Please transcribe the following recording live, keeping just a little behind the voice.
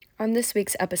On this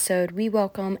week's episode, we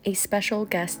welcome a special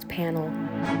guest panel.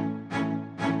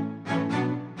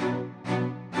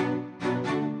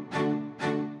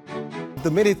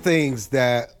 The many things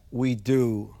that we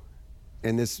do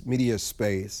in this media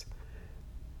space,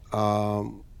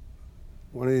 one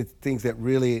of the things that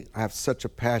really I have such a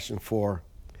passion for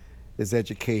is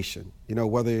education. You know,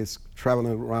 whether it's traveling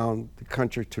around the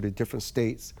country to the different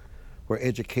states where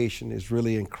education is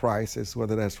really in crisis,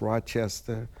 whether that's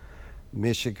Rochester,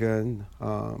 Michigan,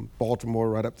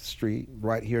 Baltimore right up the street,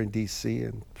 right here in D.C.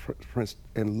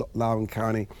 and Loudoun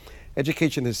County.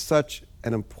 Education is such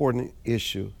an important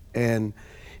issue. And,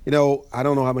 you know, I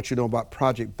don't know how much you know about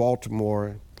Project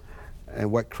Baltimore and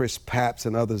what Chris Papps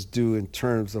and others do in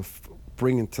terms of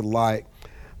bringing to light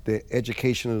the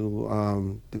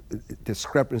educational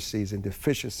discrepancies and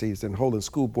deficiencies and holding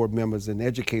school board members and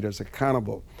educators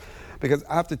accountable. Because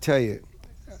I have to tell you,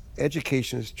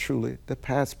 education is truly the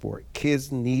passport. Kids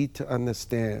need to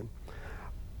understand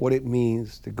what it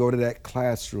means to go to that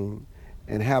classroom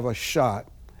and have a shot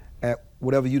at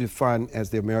whatever you define as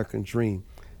the American dream.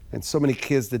 And so many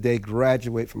kids today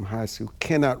graduate from high school,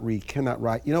 cannot read, cannot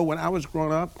write. You know, when I was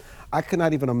growing up, I could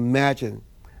not even imagine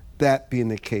that being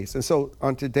the case. And so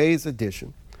on today's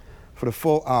edition, for the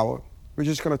full hour, we're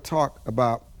just going to talk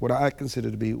about what I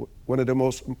consider to be one of the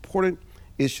most important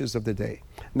issues of the day.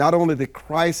 Not only the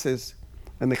crisis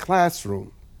in the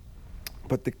classroom,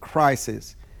 but the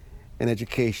crisis in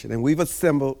education. And we've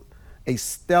assembled a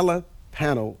stellar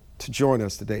panel to join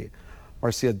us today.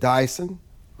 Marcia Dyson,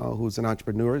 who's an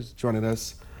entrepreneur, is joining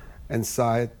us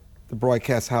inside the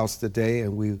broadcast house today,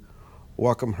 and we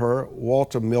welcome her.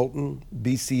 Walter Milton,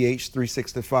 BCH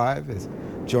 365, is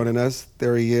joining us.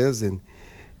 There he is. And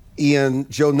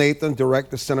Joe Nathan,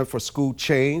 Director, Center for School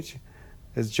Change,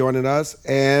 is joining us.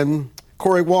 And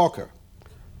Corey Walker,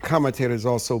 commentator, is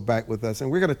also back with us. And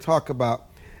we're going to talk about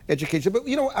education. But,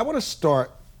 you know, I want to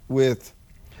start with,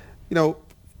 you know,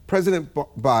 President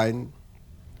Biden,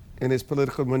 in his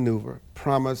political maneuver,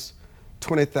 promised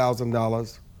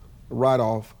 $20,000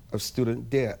 write-off of student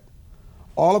debt.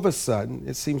 All of a sudden,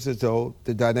 it seems as though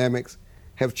the dynamics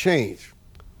have changed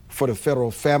for the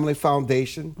Federal Family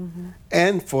Foundation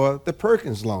and for the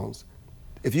Perkins loans.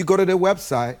 If you go to their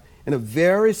website, in a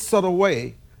very subtle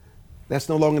way, that's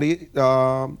no longer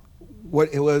what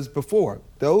it was before.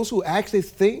 Those who actually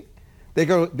think they're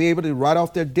going to be able to write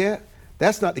off their debt,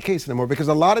 that's not the case anymore, because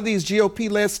a lot of these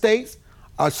GOP-led states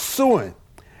are suing,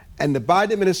 and the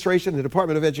Biden administration, the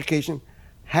Department of Education,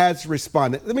 has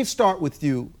responded. Let me start with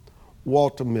you,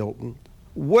 Walter Milton.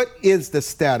 What is the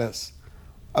status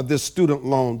of this student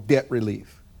loan debt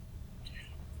relief?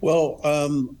 Well,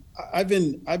 I've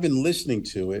been listening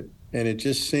to it, and it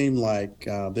just seemed like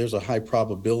there's a high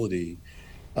probability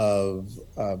of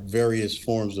various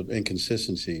forms of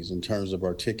inconsistencies in terms of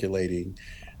articulating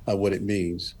what it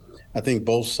means. I think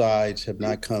both sides have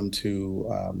not come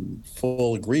to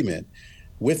full agreement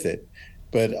with it.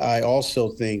 But I also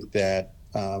think that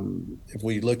if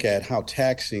we look at how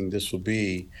taxing this will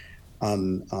be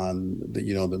on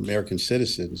the American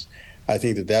citizens, I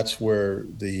think that that's where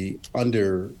the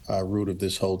under root of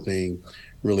this whole thing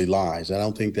really lies. I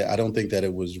don't think that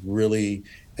it was really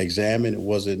examined. It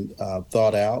wasn't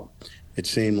thought out. It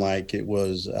seemed like it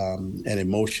was an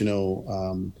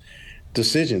emotional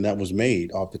decision that was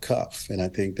made off the cuff. And I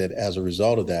think that as a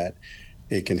result of that,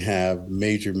 it can have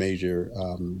major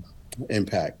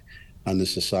impact on the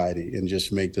society and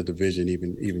just make the division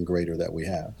even greater that we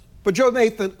have. But Joe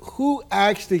Nathan, who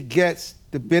actually gets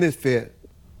the benefit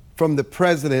from the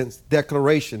president's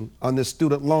declaration on the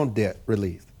student loan debt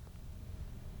relief?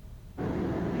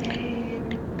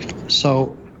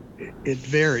 So it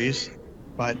varies,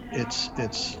 but it's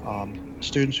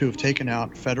students who have taken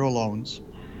out federal loans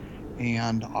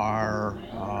and are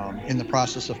in the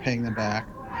process of paying them back.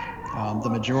 The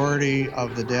majority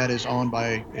of the debt is owed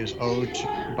by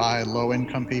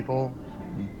low-income people,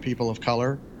 people of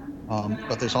color.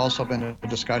 But there's also been a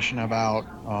discussion about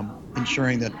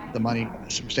ensuring that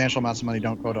substantial amounts of money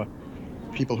don't go to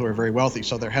people who are very wealthy.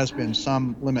 So there has been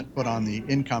some limit put on the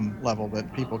income level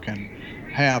that people can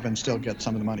have and still get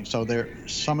some of the money. So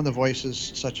some of the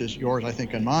voices, such as yours, I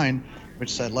think, and mine,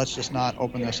 which said, let's just not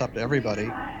open this up to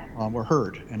everybody, were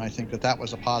heard. And I think that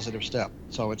was a positive step.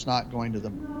 So it's not going to the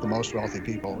most wealthy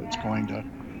people. It's going to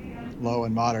low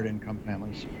and moderate income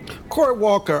families. Corey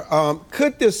Walker,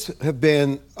 could this have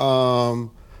been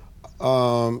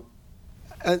unveiled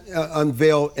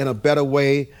in a better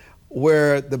way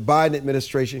where the Biden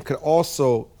administration could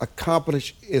also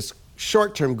accomplish its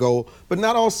short-term goal, but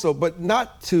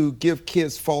not to give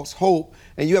kids false hope,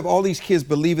 and you have all these kids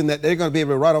believing that they're going to be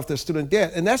able to write off their student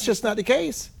debt, and that's just not the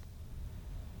case.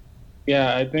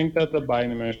 Yeah, I think that the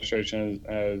Biden administration,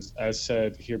 as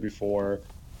said here before,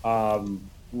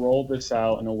 rolled this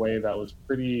out in a way that was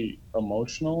pretty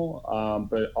emotional,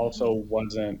 but also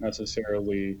wasn't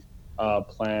necessarily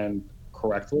planned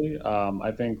correctly.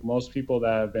 I think most people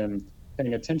that have been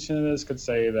paying attention to this could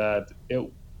say that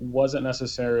it wasn't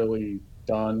necessarily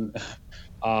done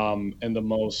in the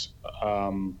most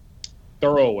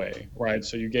thorough way, right?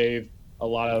 So you gave a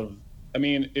lot of, I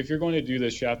mean, if you're going to do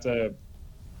this, you have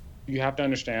to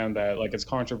understand that like it's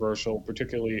controversial,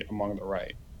 particularly among the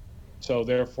right. So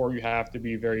therefore, you have to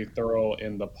be very thorough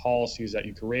in the policies that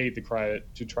you create to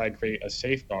try to create a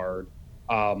safeguard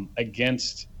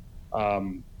against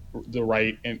um, the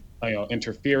right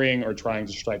interfering or trying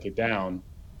to strike it down.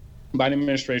 Biden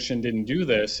administration didn't do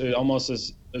this. It almost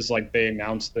is like they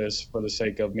announced this for the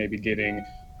sake of maybe getting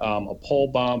a poll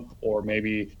bump, or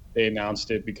maybe they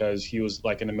announced it because he was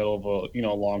like in the middle of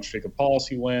a long streak of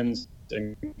policy wins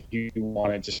and he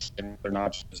wanted to straighten their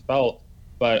notch his belt.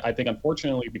 But I think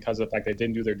unfortunately, because of the fact they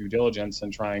didn't do their due diligence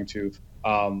and trying to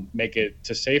make it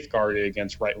to safeguard it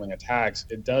against right wing attacks,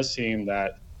 it does seem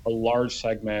that a large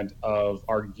segment of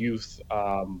our youth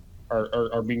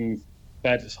are being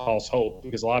fed false hope,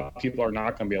 because a lot of people are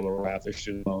not going to be able to pay off their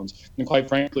student loans. And quite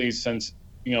frankly, since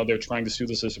they're trying to sue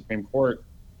this to the Supreme Court,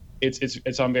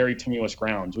 it's on very tenuous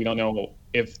grounds. We don't know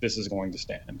if this is going to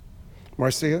stand.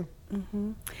 Marcia?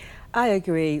 I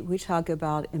agree. We talk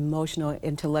about emotional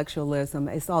intellectualism.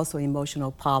 It's also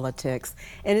emotional politics.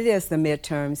 And it is the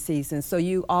midterm season. So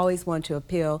you always want to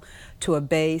appeal to a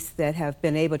base that have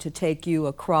been able to take you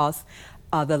across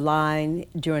the line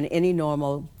during any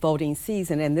normal voting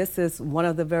season. And this is one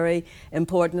of the very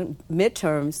important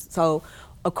midterms. So,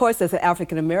 of course, as an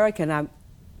African American, I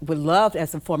would love,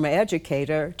 as a former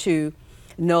educator, to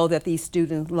know that these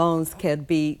student loans can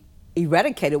be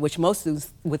eradicated, which most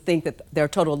students would think that their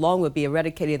total loan would be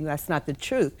eradicated, and that's not the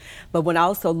truth. But when I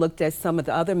also looked at some of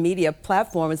the other media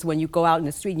platforms, when you go out in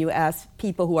the street and you ask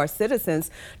people who are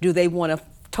citizens, do they want to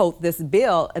tote this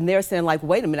bill, and they're saying like,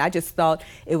 wait a minute, I just thought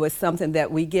it was something that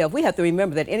we give. We have to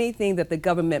remember that anything that the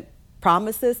government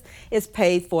promises is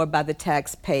paid for by the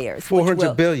taxpayers.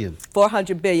 400 billion.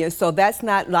 400 billion. So that's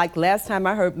not like last time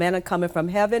I heard manna coming from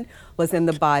heaven was in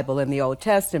the Bible, in the Old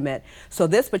Testament. So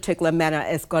this particular manna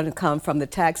is going to come from the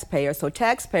taxpayers. So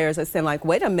taxpayers are saying like,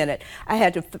 wait a minute, I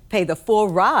had to pay the full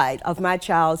ride of my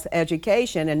child's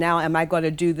education, and now am I going to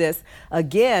do this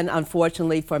again,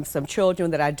 unfortunately, from some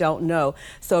children that I don't know.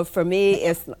 So for me,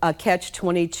 it's a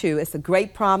catch-22. It's a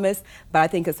great promise, but I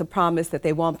think it's a promise that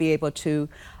they won't be able to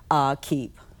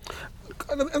keep.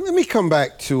 Let me come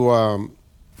back to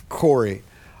Corey.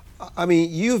 I mean,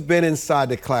 you've been inside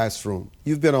the classroom.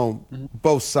 You've been on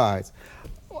both sides.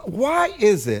 Why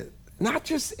is it, not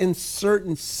just in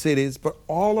certain cities, but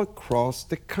all across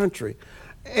the country?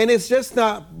 And it's just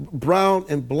not brown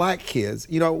and black kids.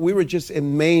 You know, we were just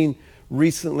in Maine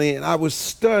recently, and I was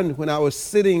stunned when I was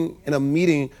sitting in a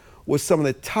meeting with some of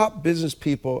the top business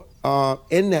people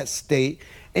in that state,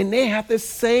 and they have the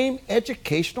same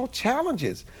educational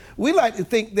challenges. We like to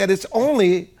think that it's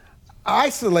only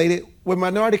isolated with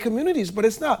minority communities, but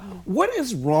it's not. What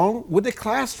is wrong with the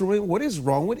classroom, and what is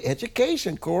wrong with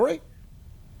education, Corey?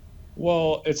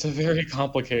 Well, it's a very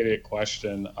complicated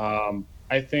question.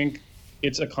 I think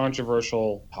it's a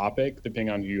controversial topic, depending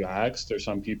on who you ask. There's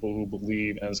some people who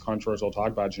believe, and it's controversial to talk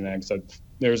about genetics, that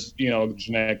there's a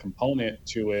genetic component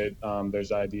to it. There's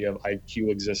the idea of IQ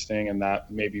existing, and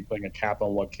that maybe putting a cap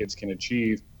on what kids can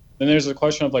achieve. Then there's a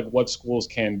question of like what schools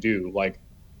can do. Like,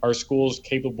 are schools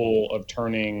capable of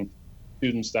turning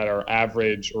students that are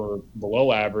average or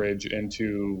below average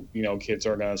into kids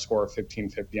that are going to score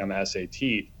 1550 on the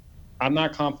SAT? I'm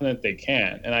not confident they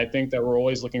can. And I think that we're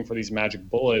always looking for these magic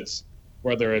bullets,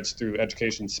 whether it's through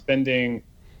education spending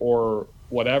or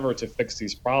whatever, to fix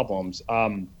these problems.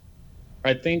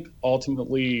 I think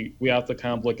ultimately we have to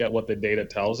kind of look at what the data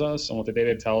tells us. And what the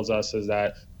data tells us is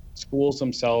that schools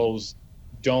themselves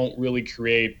don't really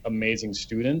create amazing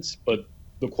students, but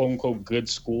the quote unquote good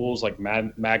schools, like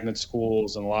magnet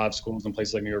schools and a lot of schools in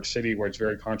places like New York City, where it's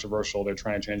very controversial, they're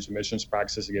trying to change admissions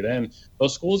practices to get in.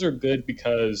 Those schools are good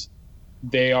because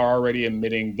they are already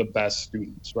admitting the best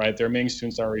students, right? They're admitting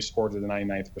students that already scored to the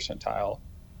 99th percentile.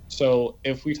 So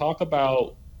if we talk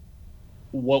about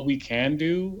what we can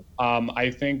do,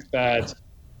 I think that,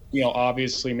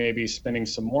 obviously maybe spending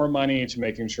some more money to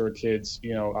making sure kids,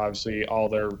 obviously all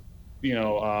their,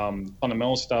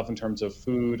 fundamental stuff in terms of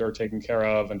food are taken care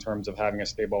of, in terms of having a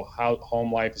stable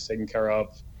home life is taken care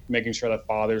of, making sure that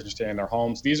fathers are staying in their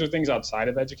homes. These are things outside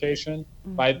of education.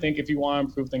 But I think if you want to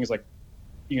improve things like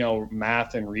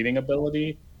math and reading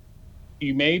ability,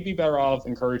 you may be better off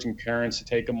encouraging parents to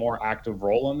take a more active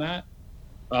role in that.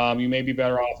 You may be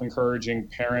better off encouraging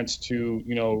parents to,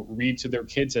 read to their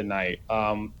kids at night,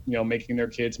 making their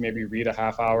kids maybe read a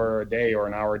half hour a day or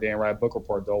an hour a day and write a book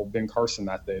report, the old Ben Carson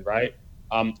method, right?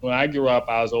 When I grew up,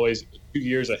 I was always 2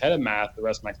 years ahead of math, the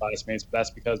rest of my classmates, but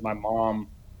that's because my mom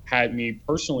had me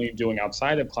personally doing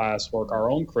outside of class work,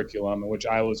 our own curriculum, in which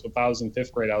if I was in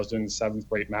 5th grade, I was doing the 7th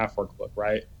grade math workbook,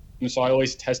 right? And so I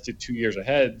always tested 2 years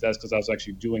ahead. That's because I was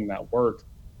actually doing that work.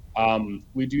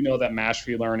 We do know that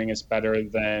mastery learning is better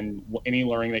than any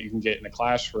learning that you can get in a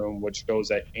classroom, which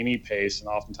goes at any pace, and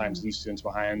oftentimes leaves students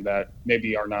behind that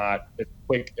maybe are not as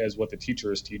quick as what the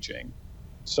teacher is teaching.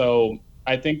 So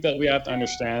I think that we have to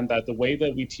understand that the way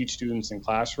that we teach students in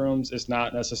classrooms is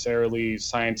not necessarily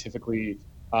scientifically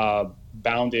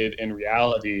bounded in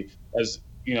reality, as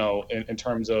in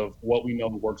terms of what we know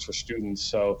works for students.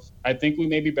 So I think we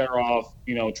may be better off,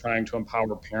 trying to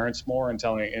empower parents more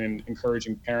and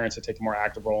encouraging parents to take a more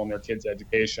active role in their kids'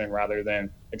 education rather than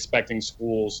expecting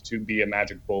schools to be a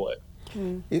magic bullet.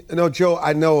 Joe,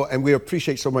 I know, and we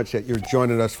appreciate so much that you're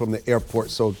joining us from the airport,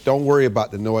 so don't worry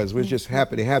about the noise. We're just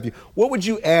happy to have you. What would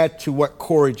you add to what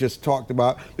Corey just talked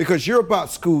about? Because you're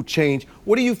about school change.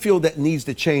 What do you feel that needs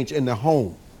to change in the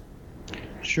home?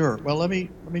 Sure. Well, let me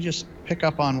just pick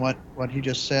up on what he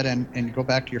just said and go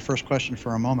back to your first question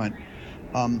for a moment.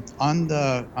 On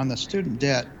the student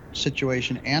debt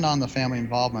situation and on the family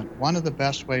involvement, one of the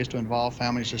best ways to involve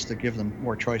families is to give them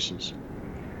more choices.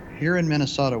 Here in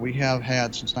Minnesota, we have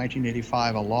had since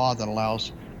 1985 a law that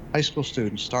allows high school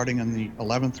students starting in the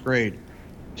 11th grade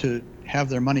to have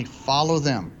their money follow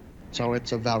them. So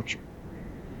it's a voucher.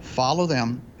 Follow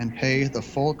them and pay the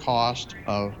full cost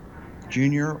of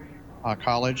junior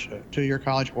college, 2-year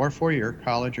college, or 4-year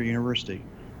college or university.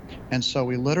 And so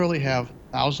we literally have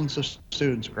thousands of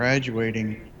students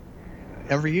graduating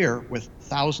every year with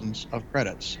thousands of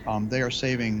credits. They are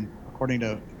saving, according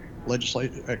to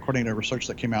research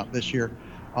that came out this year,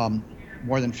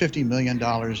 more than $50 million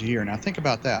a year. Now think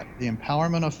about that. The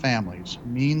empowerment of families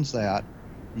means that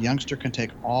the youngster can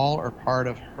take all or part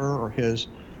of her or his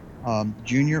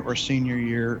junior or senior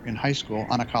year in high school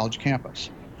on a college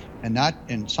campus.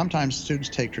 And sometimes students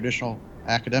take traditional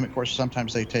academic courses,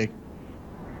 sometimes they take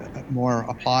more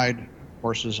applied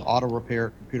courses, auto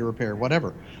repair, computer repair,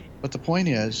 whatever. But the point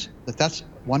is that that's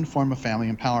one form of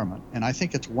family empowerment. And I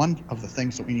think it's one of the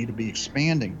things that we need to be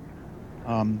expanding.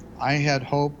 I had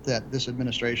hoped that this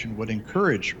administration would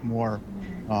encourage more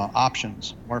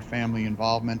options, more family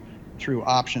involvement through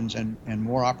options and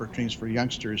more opportunities for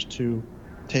youngsters to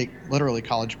take literally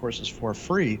college courses for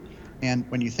free. And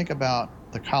when you think about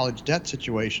the college debt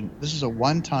situation, this is a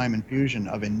one-time infusion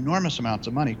of enormous amounts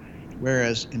of money,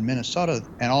 whereas in Minnesota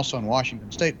and also in Washington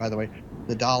State, by the way,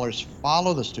 the dollars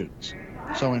follow the students.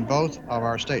 So in both of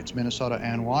our states, Minnesota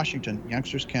and Washington,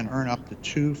 youngsters can earn up to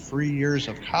 2 free years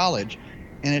of college,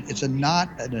 and it's not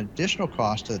an additional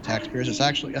cost to the taxpayers, it's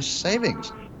actually a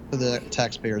savings to the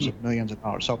taxpayers of millions of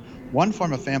dollars. So one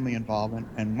form of family involvement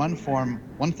and one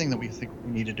thing that we think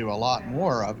we need to do a lot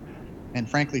more of, and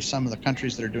frankly, some of the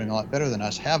countries that are doing a lot better than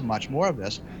us have much more of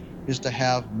this, is to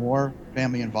have more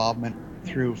family involvement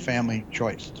through family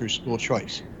choice, through school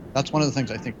choice. That's one of the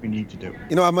things I think we need to do.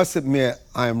 I must admit,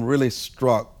 I am really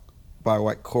struck by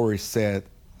what Corey said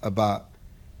about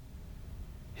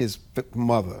his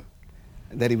mother,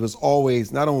 that he was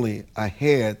always not only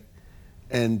ahead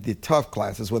in the tough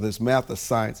classes, whether it's math or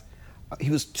science, he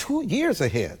was 2 years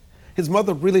ahead. His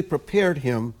mother really prepared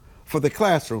him for the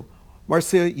classroom.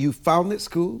 Marcia, you founded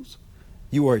schools,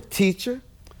 you are a teacher,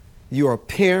 you are a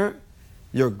parent,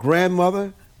 you're a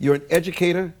grandmother, you're an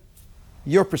educator.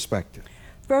 Your perspective.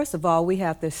 First of all, we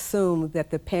have to assume that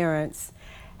the parents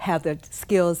have the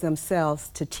skills themselves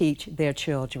to teach their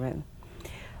children.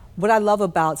 What I love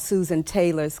about Susan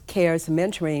Taylor's CARES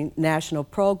Mentoring National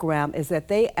Program is that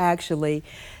they actually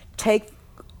take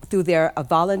through their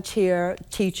volunteer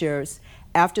teachers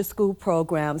after-school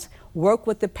programs, work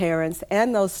with the parents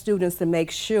and those students to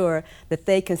make sure that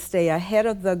they can stay ahead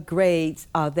of the grades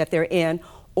that they're in,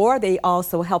 or they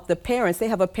also help the parents. They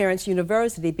have a parents'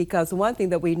 university, because one thing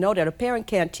that we know that a parent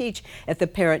can't teach if the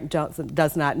parent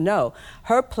does not know.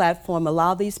 Her platform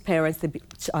allows these parents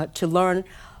to learn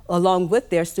along with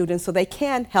their students so they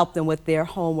can help them with their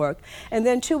homework. And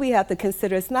then, too, we have to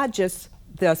consider it's not just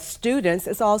the students,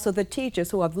 it's also the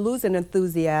teachers who are losing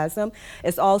enthusiasm.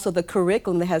 It's also the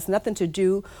curriculum that has nothing to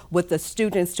do with the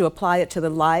students to apply it to the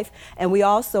life. And we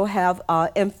also have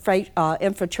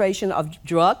infiltration of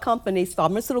drug companies,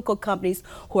 pharmaceutical companies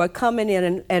who are coming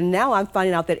in. And now I'm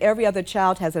finding out that every other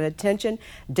child has an attention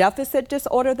deficit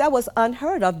disorder. That was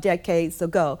unheard of decades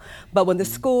ago. But when the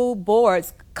school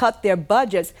boards cut their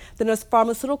budgets, then those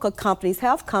pharmaceutical companies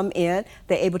have come in.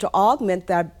 They're able to augment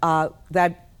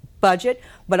that budget,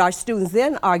 but our students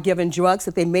then are given drugs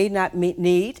that they may not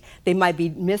need. They might be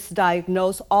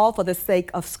misdiagnosed, all for the sake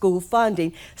of school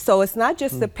funding. So it's not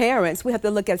just the parents. We have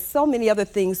to look at so many other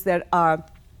things that are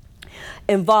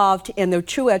involved in the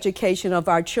true education of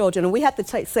our children. And we have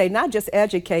to say not just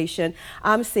education,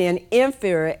 I'm saying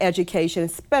inferior education,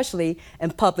 especially in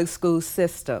public school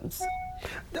systems.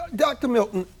 Dr.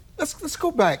 Milton, let's go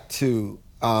back to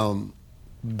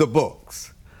the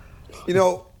books. You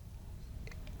know,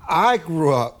 I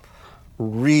grew up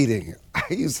reading. I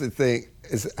used to think,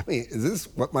 is this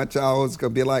what my childhood's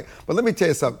going to be like? But let me tell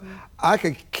you something. I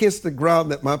could kiss the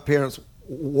ground that my parents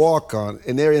walk on,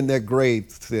 and they're in their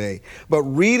graves today. But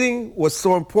reading was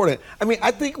so important. I mean,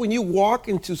 I think when you walk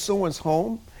into someone's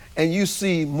home and you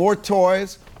see more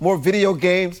toys, more video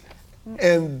games,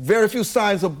 and very few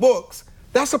signs of books,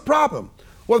 that's a problem.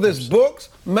 Whether it's books,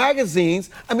 magazines,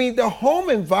 I mean, the home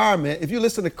environment, if you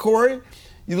listen to Corey,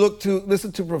 you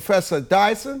listen to Professor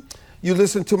Dyson, you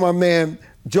listen to my man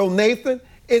Joe Nathan,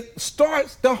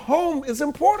 the home is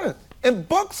important, and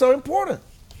books are important.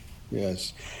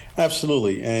 Yes,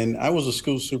 absolutely. And I was a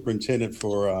school superintendent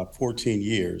for 14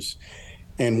 years.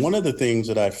 And one of the things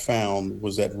that I found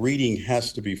was that reading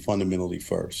has to be fundamentally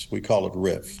first. We call it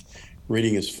RIF.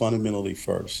 Reading is fundamentally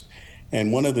first.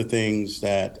 And one of the things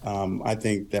that I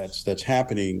think that's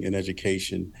happening in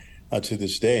education to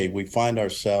this day, we find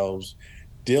ourselves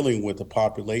dealing with a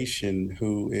population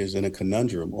who is in a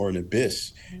conundrum or an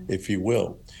abyss, if you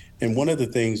will. And one of the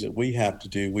things that we have to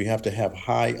do, we have to have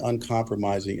high,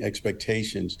 uncompromising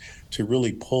expectations to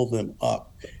really pull them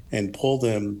up and pull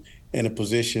them in a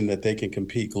position that they can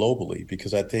compete globally.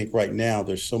 Because I think right now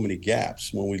there's so many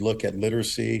gaps when we look at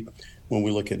literacy, when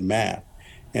we look at math.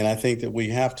 And I think that we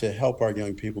have to help our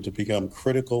young people to become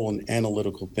critical and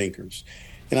analytical thinkers.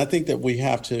 And I think that we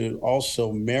have to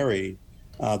also marry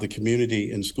the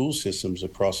community and school systems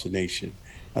across the nation.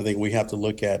 I think we have to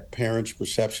look at parents'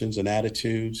 perceptions and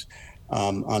attitudes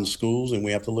on schools, and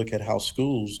we have to look at how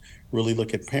schools really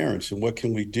look at parents and what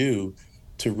can we do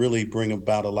to really bring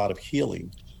about a lot of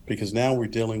healing. Because now we're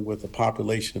dealing with a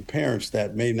population of parents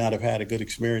that may not have had a good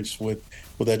experience with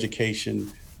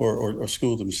education or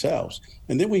school themselves.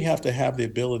 And then we have to have the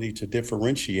ability to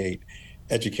differentiate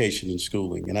education and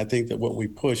schooling. And I think that what we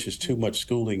push is too much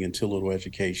schooling and too little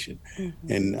education. Mm-hmm.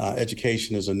 And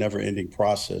education is a never-ending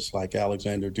process. Like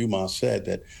Alexander Dumas said,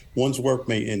 that one's work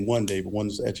may end one day, but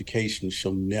one's education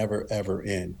shall never, ever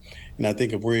end. And I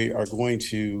think if we are going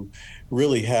to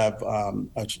really have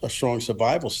a strong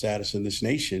survival status in this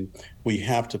nation, we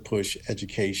have to push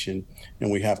education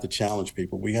and we have to challenge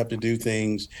people. We have to do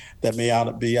things that may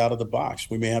be out of the box.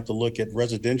 We may have to look at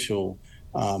residential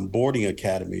boarding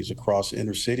academies across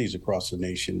inner cities across the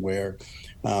nation where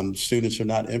students are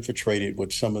not infiltrated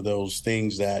with some of those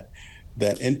things that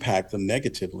impact them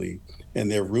negatively,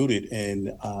 and they're rooted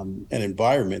in an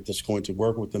environment that's going to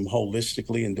work with them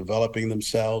holistically in developing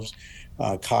themselves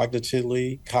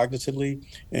cognitively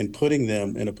and putting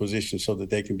them in a position so that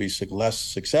they can be less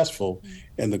successful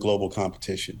in the global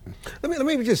competition. Let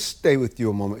me just stay with you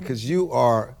a moment, because you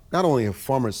are not only a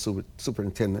former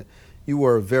superintendent, you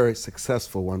were a very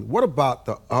successful one. What about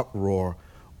the uproar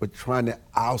with trying to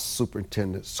oust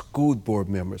superintendents, school board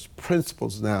members,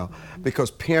 principals now,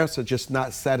 because parents are just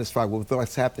not satisfied with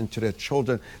what's happening to their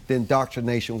children, the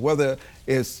indoctrination, whether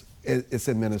it's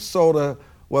in Minnesota,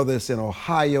 whether it's in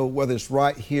Ohio, whether it's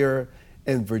right here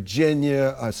in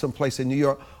Virginia, someplace in New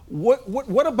York.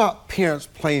 What about parents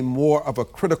playing more of a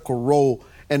critical role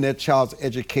in their child's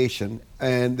education,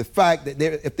 and the fact that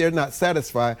if they're not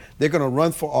satisfied, they're going to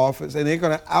run for office and they're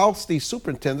going to oust these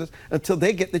superintendents until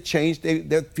they get the change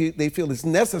they feel is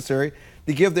necessary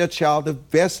to give their child the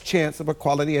best chance of a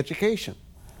quality education?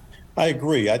 I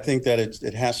agree. I think that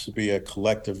it has to be a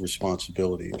collective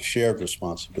responsibility, a shared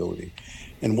responsibility.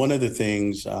 And one of the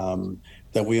things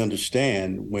that we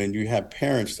understand when you have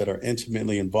parents that are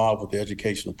intimately involved with the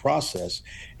educational process,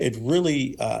 it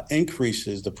really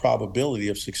increases the probability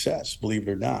of success, believe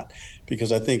it or not,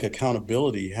 because I think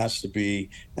accountability has to be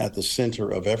at the center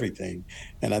of everything.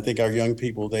 And I think our young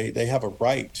people, they have a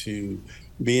right to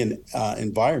be in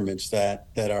environments that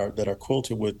are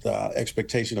quilted with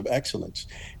expectation of excellence,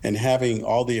 and having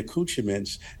all the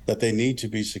accoutrements that they need to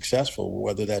be successful,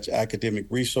 whether that's academic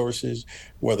resources,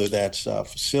 whether that's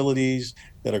facilities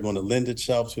that are going to lend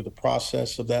itself to the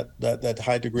process of that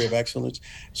high degree of excellence.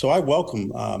 So I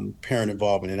welcome parent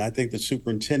involvement, and I think the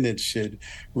superintendents should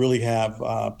really have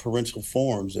parental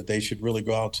forums that they should really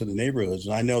go out to the neighborhoods.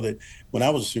 And I know that when I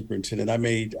was a superintendent, I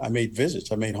made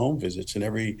visits, I made home visits in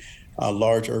every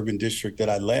large urban district that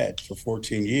I led for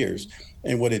 14 years.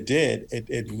 And what it did,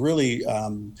 it really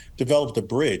developed a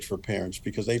bridge for parents,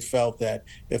 because they felt that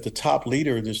if the top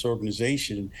leader in this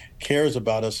organization cares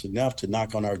about us enough to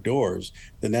knock on our doors,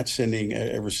 then that's sending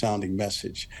a resounding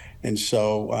message. And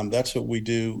so that's what we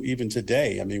do even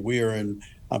today. I mean, we are in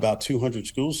about 200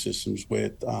 school systems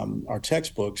with our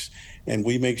textbooks, and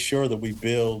we make sure that we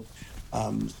build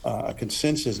a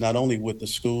consensus not only with the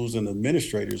schools and the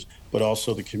administrators, but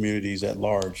also the communities at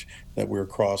large that we're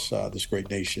across this great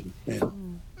nation.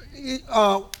 And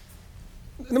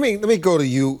let me go to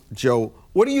you, Joe.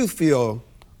 What do you feel?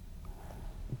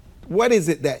 What is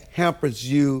it that hampers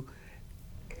you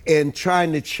in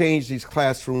trying to change these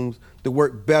classrooms to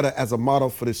work better as a model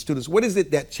for the students? What is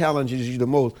it that challenges you the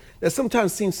most? That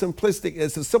sometimes seems simplistic.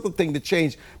 It's a simple thing to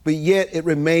change, but yet it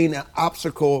remains an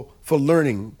obstacle for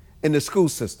learning in the school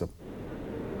system.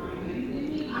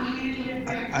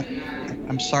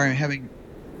 I'm sorry, I'm having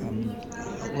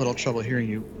a little trouble hearing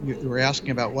you. You were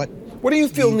asking about what? What do you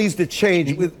feel needs to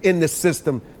change within the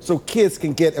system so kids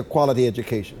can get a quality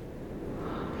education?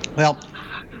 Well,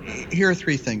 here are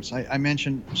three things. I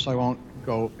mentioned, so I won't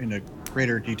go into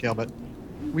greater detail, but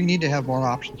we need to have more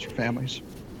options for families,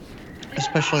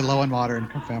 especially low and moderate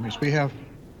income families. We have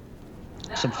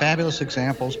some fabulous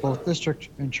examples, both district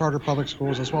and charter public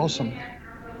schools, as well as some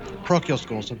parochial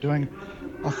schools, of doing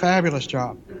a fabulous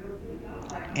job.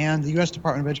 And the U.S.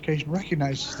 Department of Education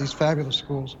recognizes these fabulous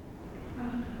schools,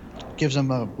 gives them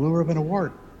a Blue Ribbon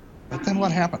Award. But then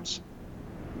what happens?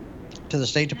 Do the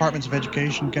state departments of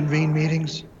education convene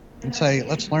meetings and say,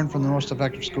 let's learn from the most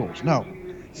effective schools? No.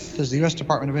 Does the U.S.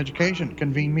 Department of Education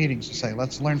convene meetings and say,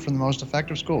 let's learn from the most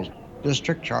effective schools?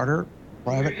 District, charter,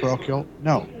 private, parochial?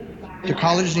 No. Do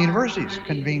colleges and universities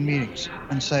convene meetings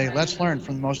and say, let's learn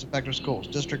from the most effective schools?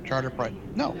 District, charter,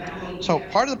 private? No. So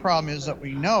part of the problem is that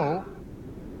we know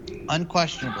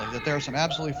unquestionably that there are some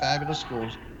absolutely fabulous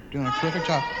schools doing a terrific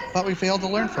job, but we failed to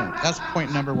learn from it. That's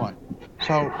point number one.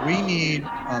 So we need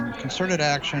concerted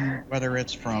action, whether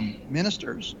it's from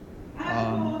ministers,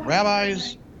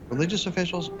 rabbis, religious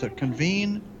officials, to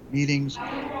convene meetings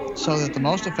so that the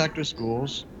most effective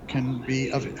schools can be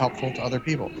helpful to other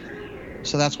people.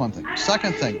 So that's one thing.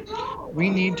 Second thing, we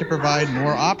need to provide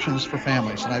more options for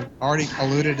families. And I've already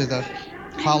alluded to the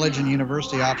college and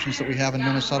university options that we have in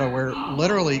Minnesota, where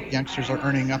literally youngsters are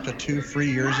earning up to 2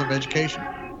 free years of education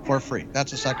for free.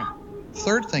 That's a second.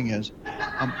 Third thing is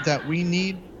that we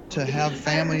need to have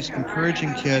families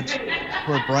encouraging kids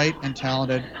who are bright and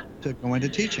talented to go into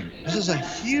teaching. This is a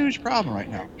huge problem right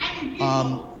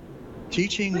now.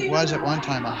 Teaching was at one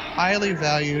time a highly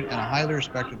valued and a highly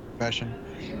respected profession.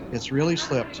 It's really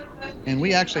slipped. And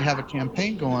we actually have a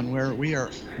campaign going where we are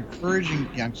encouraging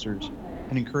youngsters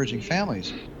and encouraging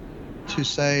families to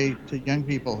say to young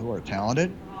people who are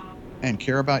talented and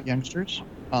care about youngsters,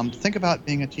 think about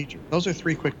being a teacher. Those are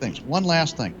three quick things. One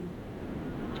last thing.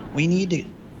 We need to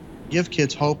give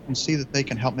kids hope and see that they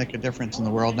can help make a difference in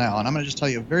the world now. And I'm going to just tell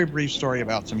you a very brief story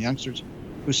about some youngsters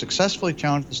who successfully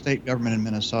challenged the state government in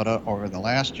Minnesota over the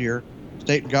last year.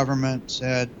 State government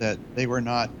said that they were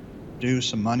not due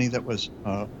some money that was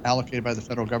allocated by the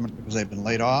federal government because they'd been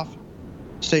laid off.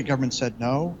 State government said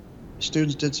no.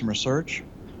 Students did some research,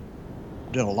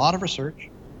 did a lot of research,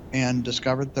 and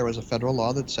discovered that there was a federal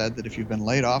law that said that if you've been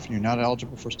laid off and you're not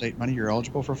eligible for state money, you're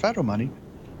eligible for federal money.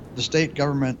 The state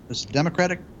government, this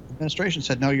Democratic administration,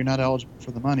 said no, you're not eligible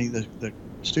for the money. The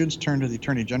students turned to the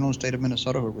Attorney General in the state of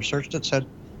Minnesota, who researched it, said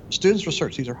students'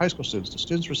 research, these are high school students, the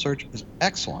students' research is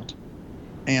excellent,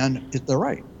 and they're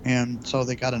right. And so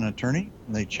they got an attorney,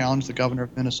 and they challenged the governor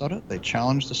of Minnesota, they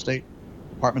challenged the state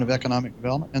Department of Economic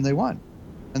Development, and they won.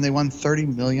 And they won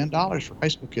 $30 million for high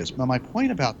school kids. Now, my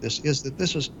point about this is that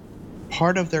this is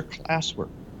part of their classwork.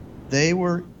 They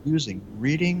were using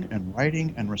reading and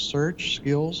writing and research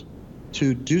skills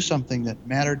to do something that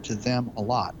mattered to them a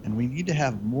lot. And we need to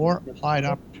have more applied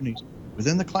opportunities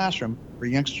within the classroom for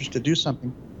youngsters to do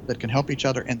something that can help each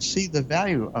other and see the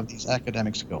value of these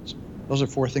academic skills. Those are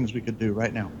 4 things we could do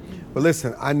right now. Well,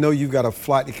 listen, I know you've got a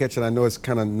flight to catch, and I know it's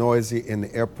kind of noisy in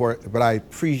the airport, but I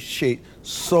appreciate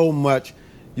so much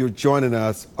you're joining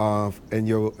us and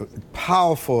your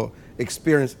powerful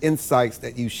experience, insights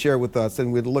that you share with us.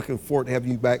 And we're looking forward to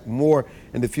having you back more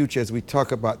in the future as we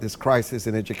talk about this crisis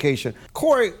in education.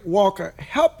 Corey Walker,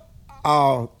 help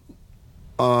our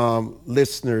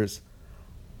listeners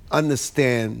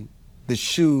understand the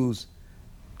shoes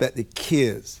that the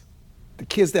kids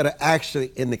that are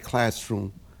actually in the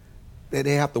classroom, that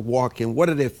they have to walk in. What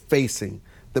are they facing?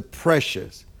 The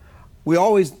pressures. We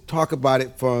always talk about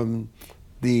it from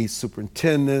the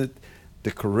superintendent,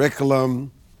 the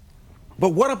curriculum, but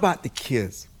what about the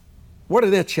kids? What are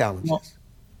their challenges?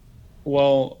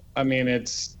 Well, I mean,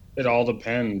 it all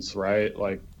depends, right?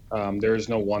 Like, there's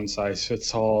no one size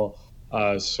fits all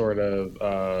sort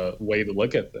of way to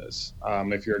look at this.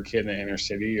 If you're a kid in the inner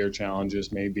city, your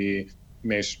challenges may be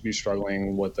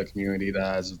struggling with a community that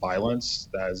has violence,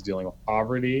 that is dealing with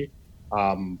poverty,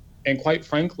 and quite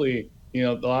frankly, you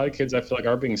know, a lot of kids I feel like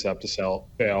are being set up to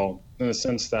fail in the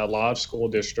sense that a lot of school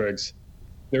districts,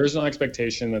 there is no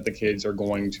expectation that the kids are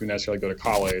going to necessarily go to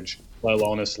college, let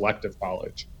alone a selective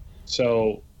college.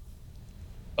 So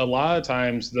a lot of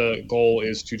times the goal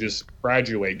is to just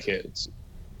graduate kids.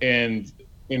 And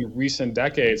in recent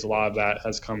decades, a lot of that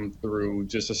has come through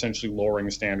just essentially lowering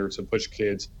standards to push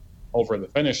kids over the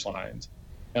finish lines.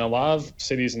 And a lot of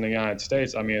cities in the United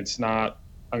States, I mean, it's not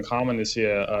uncommon to see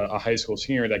a high school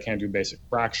senior that can't do basic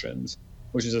fractions,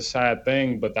 which is a sad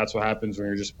thing, but that's what happens when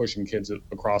you're just pushing kids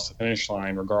across the finish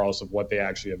line, regardless of what they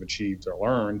actually have achieved or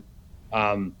learned.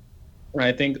 And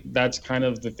I think that's kind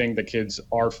of the thing that kids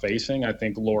are facing. I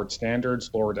think lowered standards,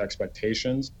 lowered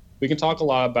expectations. We can talk a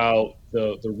lot about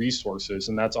the resources,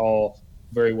 and that's all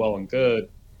very well and good.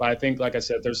 But I think, like I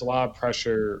said, there's a lot of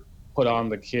pressure put on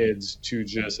the kids to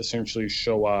just essentially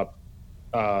show up,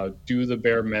 do the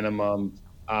bare minimum.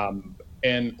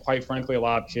 And quite frankly, a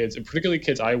lot of kids, and particularly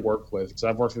kids I work with, because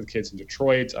I've worked with kids in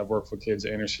Detroit, I've worked with kids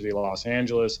in inner city Los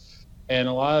Angeles, and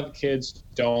a lot of kids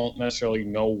don't necessarily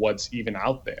know what's even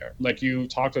out there. Like, you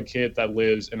talk to a kid that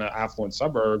lives in an affluent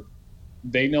suburb,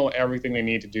 they know everything they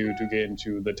need to do to get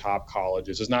into the top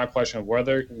colleges. It's not a question of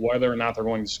whether or not they're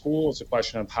going to school, it's a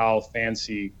question of how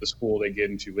fancy the school they get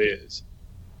into is.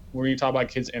 When you talk about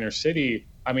kids inner city,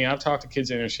 I mean, I've talked to kids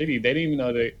in inner city, they didn't even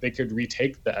know they could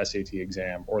retake the SAT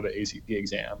exam or the ACT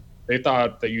exam. They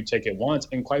thought that you'd take it once.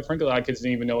 And quite frankly, a lot of kids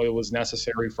didn't even know it was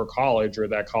necessary for college or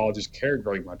that colleges cared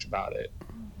very much about it.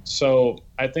 So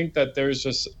I think that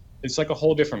it's like a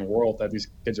whole different world that these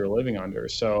kids are living under.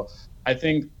 So I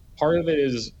think part of it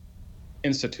is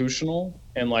institutional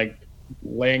and like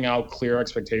laying out clear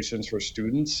expectations for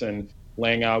students and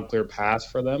laying out clear paths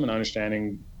for them and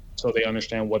understanding so they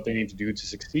understand what they need to do to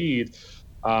succeed.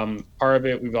 Part of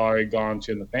it we've already gone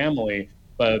to in the family,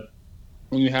 but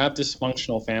when you have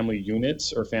dysfunctional family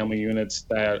units or family units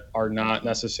that are not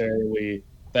necessarily,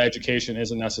 the education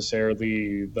isn't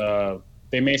necessarily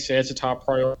they may say it's a top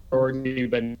priority,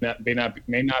 but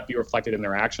may not be reflected in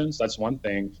their actions. That's one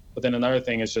thing. But then another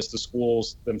thing is just the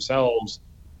schools themselves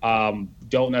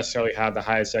don't necessarily have the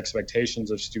highest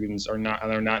expectations of students, and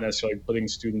they're not necessarily putting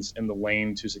students in the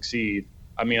lane to succeed.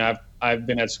 I mean, I've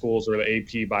been at schools where the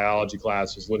AP biology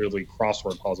class was literally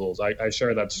crossword puzzles. I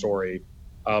share that story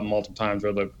multiple times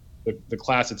where the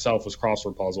class itself was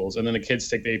crossword puzzles, and then the kids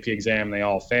take the AP exam and they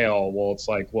all fail. Well, it's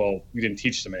like, well, you didn't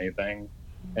teach them anything.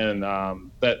 And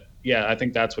I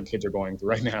think that's what kids are going through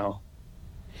right now.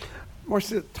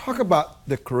 Marcia, talk about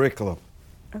the curriculum.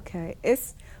 Okay.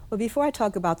 Well, before I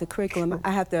talk about the curriculum,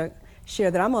 I have to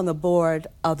share that I'm on the board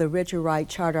of the Richard Wright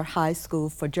Charter High School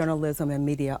for Journalism and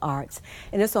Media Arts,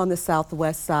 and it's on the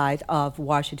southwest side of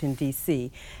Washington,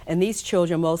 D.C. And these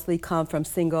children mostly come from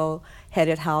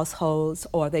single-headed households,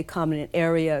 or they come in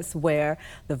areas where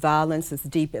the violence is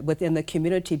deep within the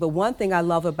community. But one thing I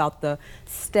love about the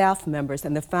staff members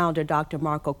and the founder, Dr.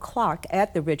 Marco Clark,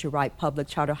 at the Richard Wright Public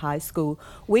Charter High School,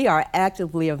 we are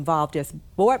actively involved as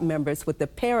board members with the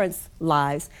parents'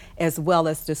 lives as well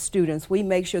as the students. We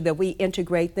make sure that we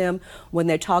integrate them when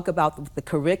they talk about the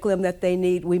curriculum that they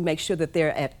need. We make sure that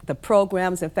they're at the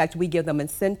programs. In fact, we give them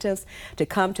incentives to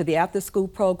come to the after-school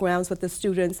programs with the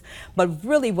students. But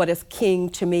really what is king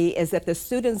to me is that the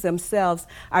students themselves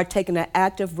are taking an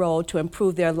active role to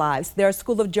improve their lives. They're a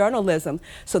school of journalism,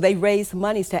 so they raise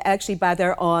monies to actually buy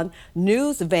their own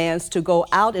news vans to go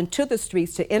out into the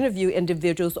streets to interview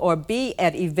individuals or be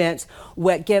at events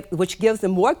which gives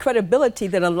them more credibility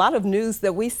than a lot of news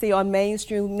that we see on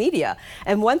mainstream media.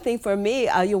 And one thing for me,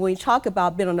 when you talk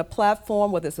about being on a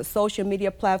platform, whether it's a social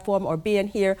media platform or being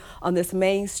here on this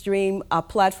mainstream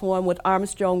platform with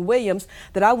Armstrong Williams,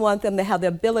 that I want them to have the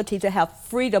ability to have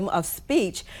freedom of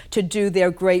speech to do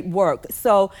their great work.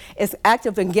 So it's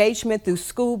active engagement through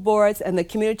school boards and the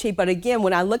community. But again,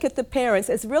 when I look at the parents,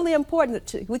 it's really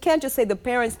important. We can't just say the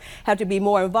parents have to be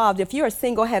more involved. If you're a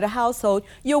single-headed household,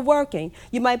 you're working.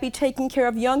 You might be taking care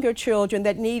of younger children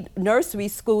that need nursery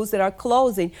schools that are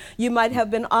closing. You might have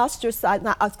been ostracized,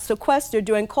 sequestered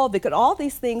during COVID. Could all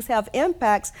these things have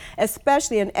impacts,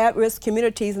 especially in at-risk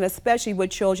communities and especially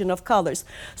with children of colors?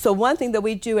 So one thing that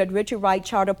we do at Richard Wright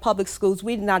Charter Public Schools,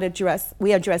 we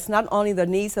address not only the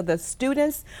needs of the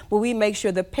students, but we make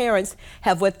sure the parents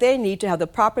have what they need to have the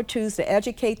proper tools to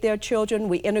educate their children.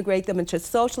 We integrate them into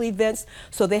social events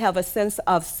so they have a sense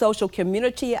of social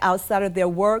community outside of their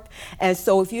work. And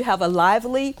so if you have a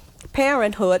lively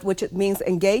parenthood, which it means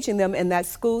engaging them in that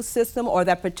school system or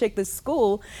that particular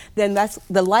school, then that's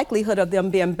the likelihood of them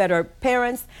being better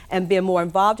parents and being more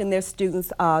involved in their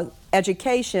students'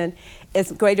 education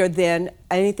is greater than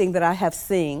anything that I have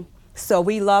seen. So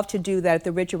we love to do that at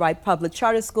the Richard Wright Public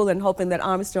Charter School, and hoping that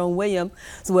Armstrong Williams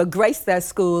will grace that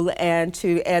school and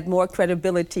to add more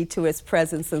credibility to its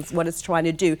presence and what it's trying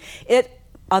to do.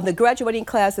 On the graduating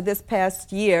class of this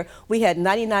past year, we had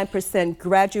 99%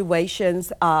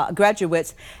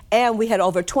 graduates, and we had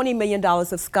over $20 million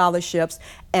of scholarships,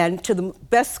 and to the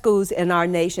best schools in our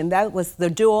nation. That was the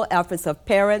dual efforts of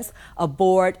parents, a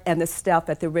board, and the staff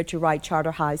at the Richard Wright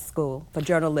Charter High School for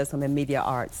Journalism and Media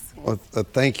Arts. Well,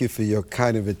 thank you for your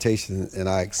kind invitation, and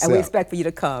I accept. And we expect for you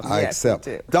to come. I yes, accept.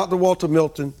 We do. Dr. Walter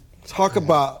Milton, talk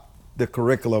about the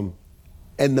curriculum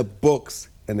and the books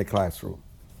in the classroom.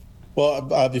 Well,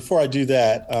 before I do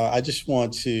that, I just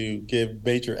want to give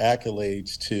major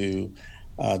accolades to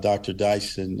Dr.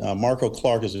 Dyson. Marco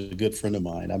Clark is a good friend of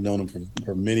mine. I've known him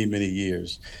for many, many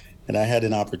years. And I had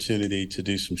an opportunity to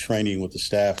do some training with the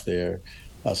staff there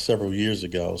several years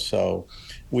ago. So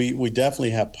we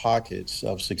definitely have pockets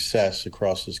of success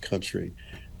across this country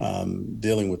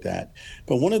dealing with that.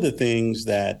 But one of the things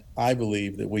that I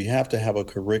believe that we have to have a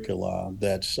curricula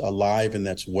that's alive and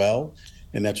that's well,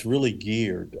 and that's really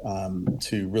geared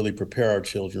to really prepare our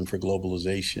children for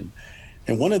globalization.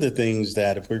 And one of the things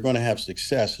that if we're going to have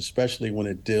success, especially when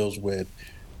it deals with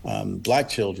Black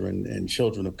children and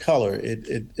children of color,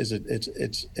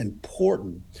 it's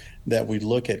important that we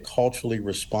look at culturally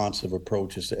responsive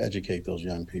approaches to educate those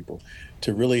young people,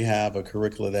 to really have a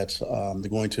curricula that's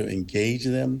going to engage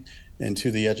them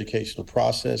into the educational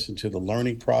process, into the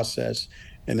learning process,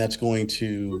 and that's going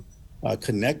to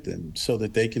connect them so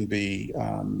that they can be,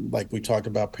 like we talked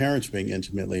about, parents being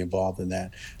intimately involved in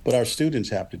that, but our students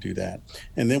have to do that.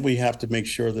 And then we have to make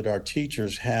sure that our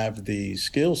teachers have the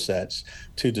skill sets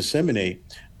to disseminate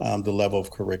the level of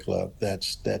curricula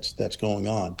that's going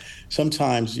on.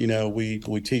 Sometimes, we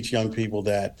teach young people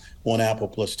that one apple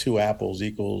plus two apples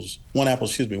equals one apple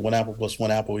plus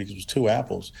one apple equals two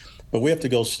apples. But we have to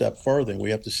go a step further, and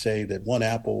we have to say that one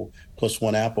apple plus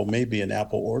one apple may be an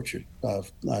apple orchard,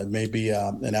 may be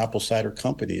an apple cider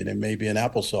company, and it may be an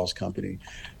applesauce company.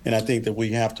 And I think that we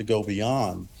have to go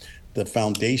beyond the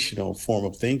foundational form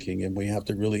of thinking, and we have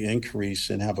to really increase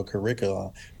and have a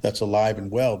curricula that's alive and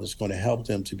well that's going to help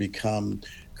them to become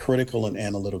critical and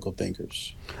analytical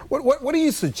thinkers. What do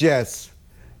you suggest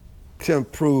to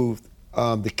improve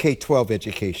the K-12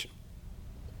 education?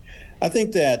 I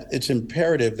think that it's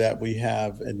imperative that we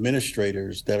have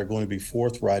administrators that are going to be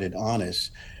forthright and honest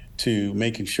to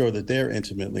making sure that they're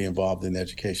intimately involved in the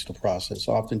educational process.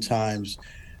 Oftentimes,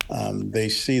 they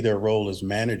see their role as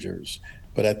managers,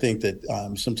 but I think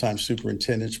that sometimes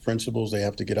superintendents, principals, they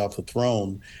have to get off the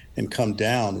throne and come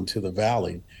down into the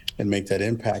valley and make that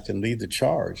impact and lead the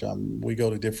charge. We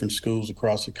go to different schools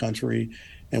across the country,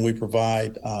 and we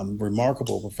provide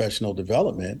remarkable professional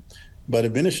development, but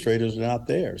administrators are not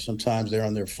there. Sometimes they're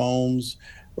on their phones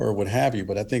or what have you,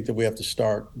 but I think that we have to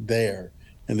start there,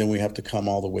 and then we have to come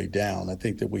all the way down. I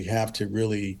think that we have to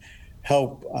really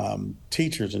help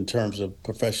teachers in terms of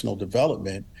professional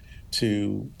development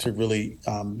to really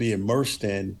be immersed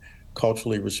in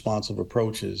culturally responsive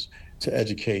approaches to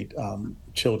educate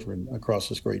children across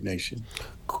this great nation.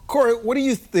 Corey, what do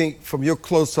you think from your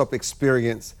close-up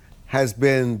experience has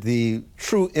been the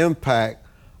true impact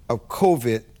of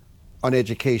COVID on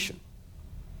education?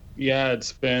 Yeah,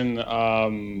 it's been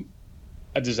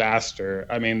a disaster.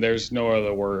 I mean, there's no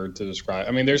other word to describe.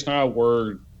 I mean, there's not a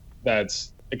word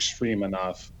that's extreme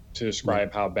enough to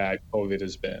describe how bad COVID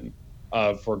has been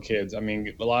for kids. I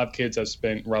mean, a lot of kids have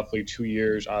spent roughly 2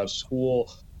 years out of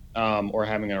school or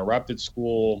having interrupted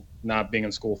school, not being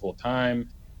in school full time.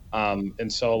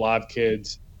 And so a lot of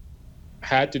kids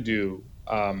had to do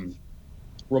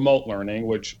remote learning,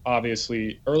 which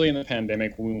obviously early in the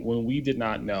pandemic, when we did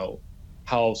not know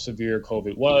how severe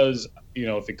COVID was,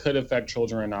 if it could affect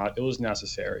children or not. It was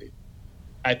necessary.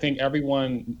 I think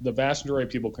the vast majority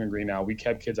of people can agree now, we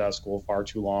kept kids out of school far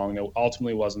too long. It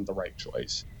ultimately wasn't the right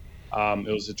choice.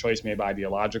 It was a choice made by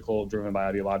driven by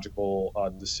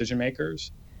ideological decision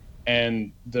makers.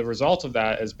 And the result of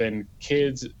that has been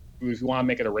kids, if you want to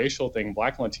make it a racial thing,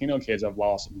 Black and Latino kids have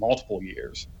lost multiple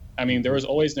years. I mean, there was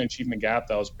always an achievement gap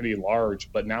that was pretty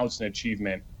large, but now it's an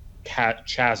achievement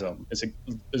chasm.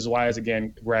 Is why it's,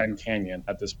 again, Grand Canyon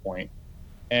at this point.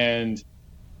 And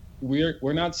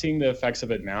we're not seeing the effects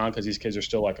of it now because these kids are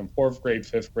still like in 4th grade,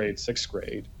 5th grade, 6th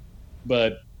grade.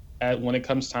 But when it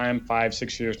comes time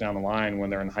 5-6 years down the line, when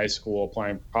they're in high school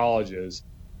applying for colleges,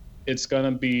 it's going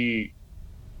to be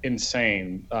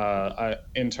insane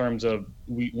in terms of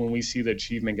when we see the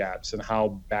achievement gaps and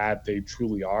how bad they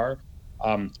truly are.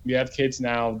 We have kids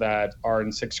now that are in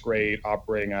 6th grade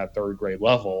operating at 3rd grade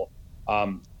level.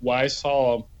 What I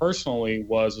saw personally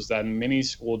was that in many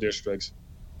school districts,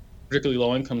 particularly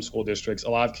low-income school districts, a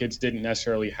lot of kids didn't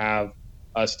necessarily have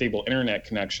a stable internet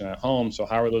connection at home. So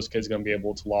how are those kids going to be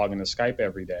able to log into Skype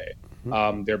every day?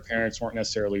 Mm-hmm. Their parents weren't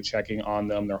necessarily checking on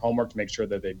them, their homework, to make sure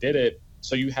that they did it.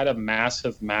 So you had a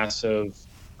massive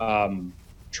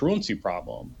truancy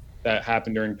problem that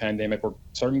happened during the pandemic, where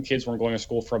certain kids weren't going to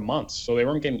school for months. So they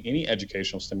weren't getting any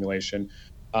educational stimulation,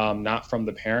 not from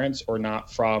the parents or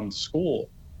not from the school.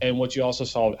 And what you also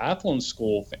saw with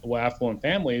affluent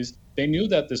families, they knew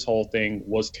that this whole thing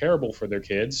was terrible for their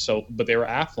kids. But they were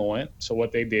affluent. So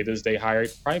what they did is they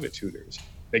hired private tutors.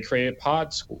 They created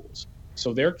pod schools.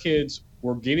 So their kids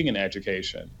were getting an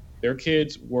education. Their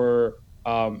kids were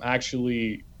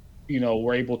actually,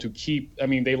 were able to keep. I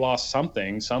mean, they lost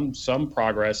some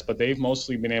progress, but they've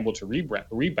mostly been able to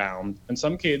rebound, and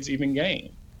some kids even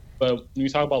gain. But when you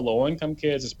talk about low-income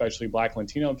kids, especially Black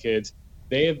Latino kids,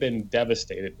 they have been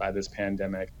devastated by this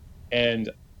pandemic. And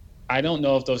I don't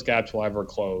know if those gaps will ever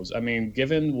close. I mean,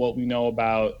 given what we know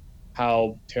about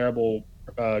how terrible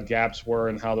gaps were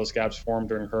and how those gaps formed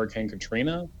during Hurricane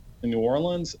Katrina in New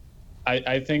Orleans,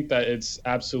 I think that it's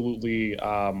absolutely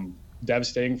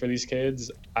devastating for these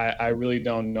kids. I really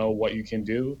don't know what you can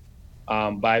do.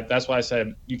 But that's why I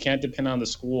said you can't depend on the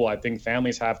school. I think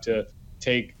families have to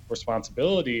take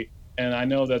responsibility. And I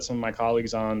know that some of my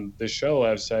colleagues on this show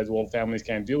have said, well, families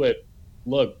can't do it.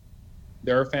 Look,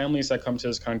 there are families that come to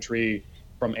this country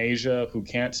from Asia who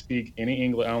can't speak any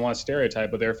English. I don't want to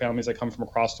stereotype, but there are families that come from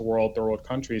across the world, third world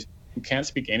countries, who can't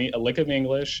speak a lick of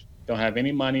English, don't have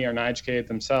any money, are not educated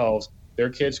themselves. Their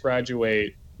kids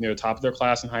graduate, top of their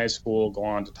class in high school, go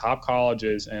on to top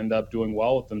colleges, end up doing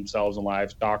well with themselves in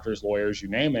life, doctors, lawyers, you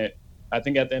name it. I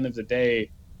think at the end of the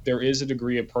day, there is a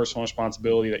degree of personal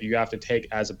responsibility that you have to take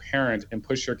as a parent and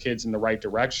push your kids in the right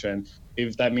direction.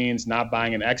 If that means not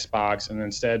buying an Xbox and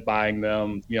instead buying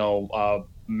them,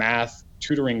 math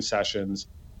tutoring sessions,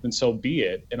 then so be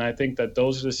it. And I think that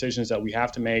those are decisions that we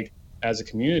have to make as a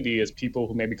community, as people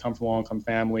who maybe come from low-income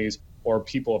families or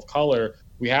people of color.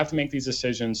 We have to make these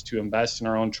decisions to invest in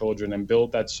our own children and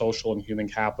build that social and human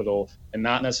capital, and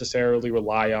not necessarily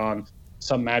rely on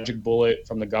some magic bullet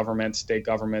from the government, state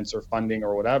governments, or funding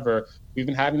or whatever. We've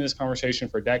been having this conversation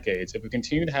for decades. If we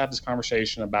continue to have this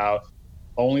conversation about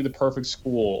only the perfect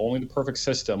school, only the perfect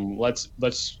system, let's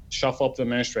shuffle up the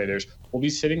administrators, we'll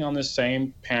be sitting on this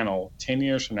same panel 10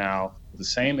 years from now with the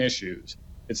same issues.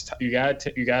 You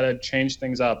gotta change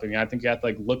things up, and I think you have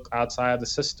to look outside of the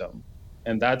system.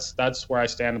 And that's where I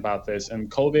stand about this. And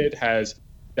COVID has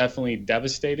definitely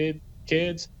devastated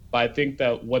kids. But I think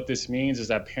that what this means is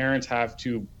that parents have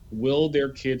to will their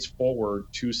kids forward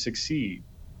to succeed.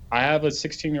 I have a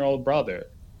 16-year-old brother.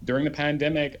 During the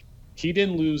pandemic, he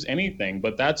didn't lose anything,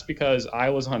 but that's because I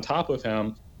was on top of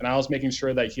him and I was making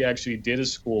sure that he actually did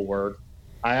his schoolwork.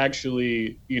 I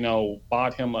actually,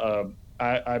 bought him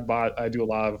I do a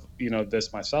lot of,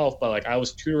 this myself, but I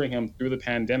was tutoring him through the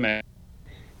pandemic.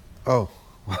 Oh,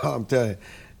 well, I'm telling you,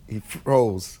 he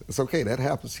froze. It's okay, that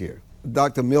happens here.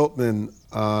 Dr. Milton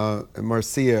and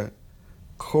Marcia,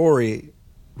 Corey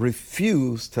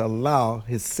refused to allow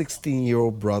his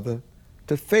 16-year-old brother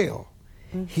to fail.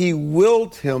 Mm-hmm. He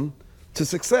willed him to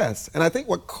success. And I think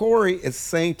what Corey is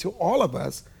saying to all of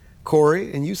us,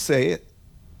 Corey, and you say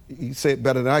it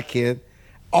better than I can,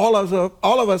 all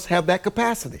of us have that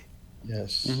capacity.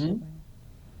 Yes. Mm-hmm.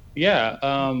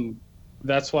 Yeah,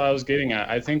 that's what I was getting at.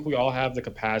 I think we all have the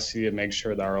capacity to make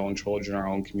sure that our own children, our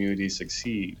own communities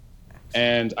succeed.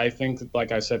 And I think,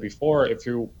 like I said before, if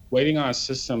you're waiting on a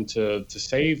system to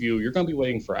save you, you're going to be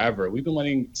waiting forever. We've been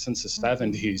waiting since the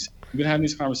 70s. We've been having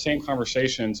these same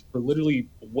conversations for literally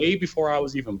way before I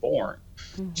was even born.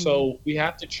 Mm-hmm. So we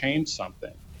have to change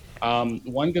something.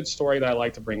 One good story that I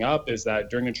like to bring up is that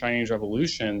during the Chinese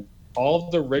Revolution, all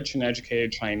of the rich and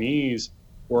educated Chinese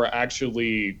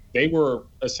they were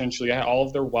essentially had all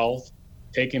of their wealth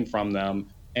taken from them,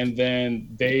 and then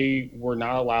they were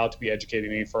not allowed to be educated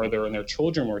any further, and their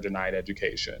children were denied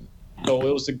education. So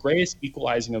it was the greatest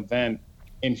equalizing event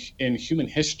in human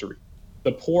history.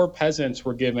 The poor peasants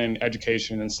were given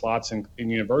education and slots in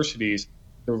universities.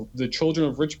 The children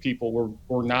of rich people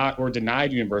were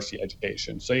denied university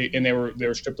education. And they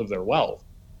were stripped of their wealth.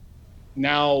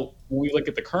 Now, when we look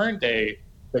at the current day,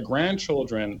 the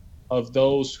grandchildren of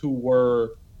those who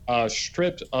were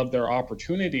stripped of their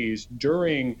opportunities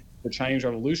during the Chinese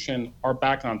Revolution are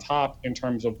back on top in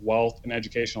terms of wealth and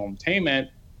educational attainment,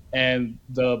 and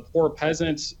the poor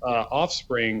peasants'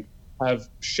 offspring have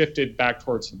shifted back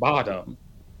towards the bottom.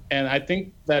 And I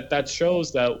think that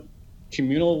shows that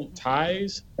communal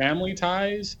ties, family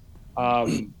ties,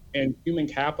 and human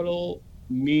capital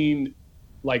mean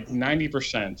like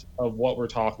 90% of what we're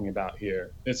talking about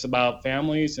here. It's about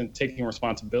families and taking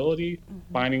responsibility,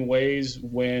 finding ways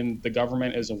when the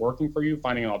government isn't working for you,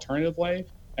 finding an alternative way.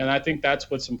 And I think that's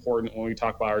what's important when we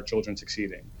talk about our children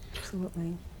succeeding.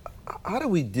 Absolutely. How do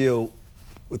we deal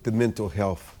with the mental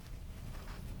health,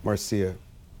 Marcia?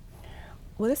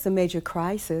 Well, it's a major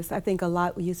crisis. I think a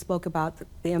lot, you spoke about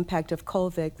the impact of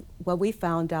COVID. What we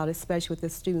found out, especially with the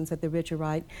students at the Richard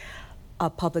Wright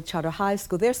Public Charter High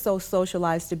School, they're so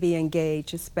socialized to be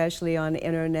engaged, especially on the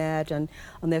internet and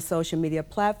on their social media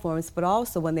platforms, but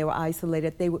also when they were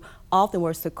isolated, they often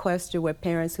were sequestered with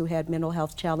parents who had mental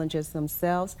health challenges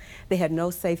themselves. They had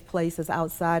no safe places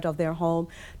outside of their home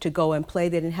to go and play.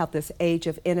 They didn't have this age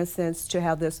of innocence to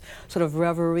have this sort of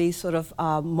reverie, sort of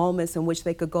moments in which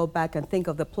they could go back and think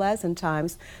of the pleasant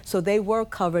times. So they were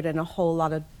covered in a whole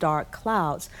lot of dark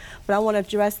clouds. But I want to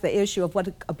address the issue of what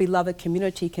a beloved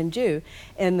community can do.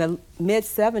 In the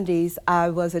mid-'70s, I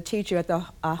was a teacher at the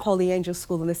Holy Angel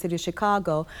School in the city of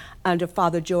Chicago under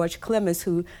Father George Clemens,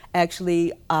 who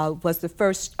actually was the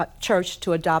first church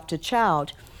to adopt a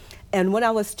child. And when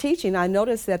I was teaching, I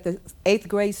noticed that the 8th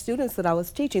grade students that I was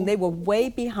teaching, they were way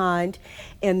behind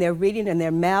in their reading and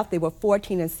their math. They were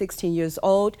 14 and 16 years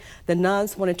old. The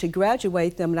nuns wanted to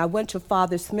graduate them, and I went to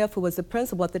Father Smith, who was the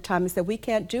principal at the time, and said, we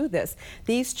can't do this.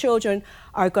 These children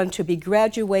are going to be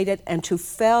graduated and to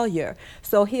failure.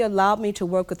 So he allowed me to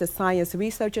work with the Science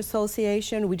Research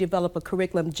Association. We developed a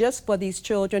curriculum just for these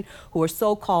children who are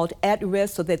so-called at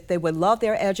risk so that they would love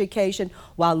their education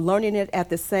while learning it at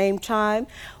the same time.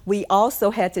 We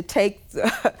also had to take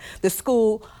the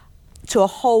school to a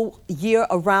whole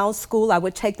year-around school. I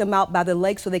would take them out by the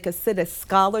lake so they could sit as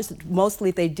scholars. Mostly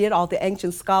they did, all the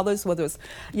ancient scholars, whether it's,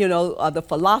 the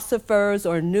philosophers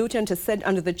or Newton, to sit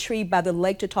under the tree by the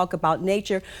lake to talk about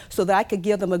nature so that I could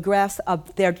give them a grasp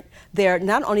of their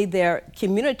not only their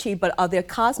community, but of their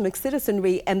cosmic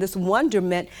citizenry and this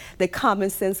wonderment that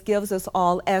common sense gives us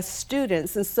all as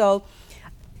students. And so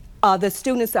the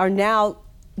students are now,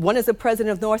 one is the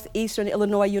president of Northeastern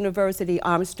Illinois University,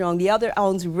 Armstrong. The other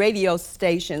owns radio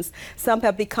stations. Some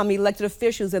have become elected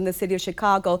officials in the city of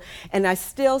Chicago, and I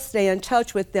still stay in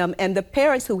touch with them. And the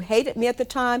parents who hated me at the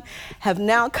time have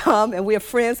now come, and we're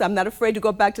friends. I'm not afraid to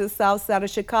go back to the south side of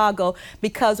Chicago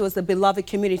because it was a beloved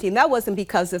community. And that wasn't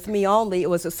because of me only. It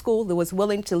was a school that was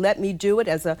willing to let me do it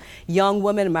as a young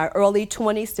woman in my early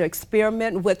 20s to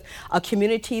experiment with a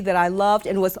community that I loved,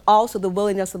 and was also the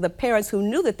willingness of the parents who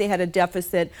knew that they had a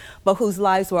deficit, but whose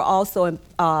lives were also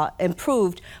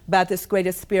improved by this great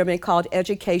experiment called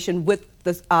education, with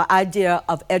the idea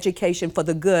of education for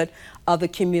the good of the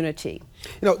community.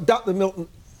 Dr. Milton,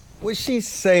 what she's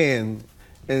saying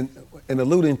and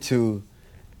alluding to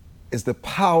is the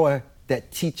power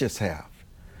that teachers have.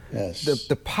 Yes.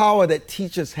 The power that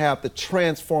teachers have to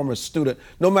transform a student,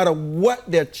 no matter what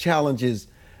their challenges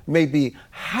may be.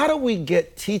 How do we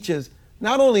get teachers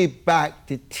not only back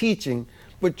to teaching,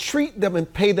 but treat them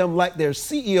and pay them like they're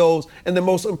CEOs and the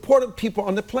most important people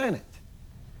on the planet?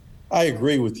 I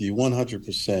agree with you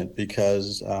 100%,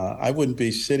 because I wouldn't be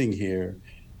sitting here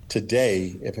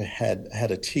today if it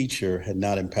had a teacher had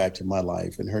not impacted my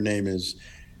life. And her name is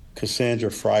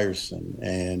Cassandra Frierson,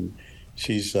 and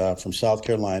she's from South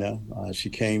Carolina.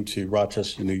 She came to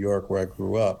Rochester, New York, where I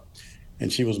grew up,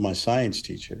 and she was my science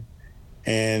teacher.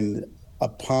 And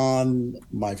upon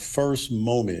my first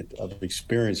moment of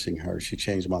experiencing her, she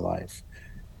changed my life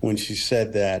when she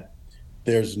said that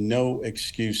there's no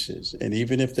excuses. And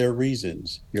even if there are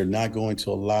reasons, you're not going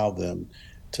to allow them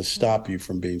to stop you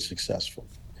from being successful,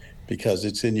 because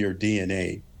it's in your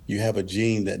DNA. You have a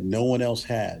gene that no one else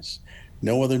has.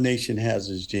 No other nation has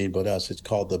this gene but us. It's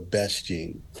called the best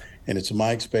gene. And it's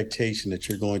my expectation that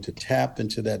you're going to tap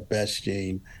into that best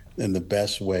gene and the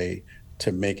best way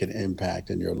to make an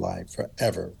impact in your life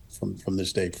forever from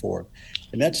this day forth.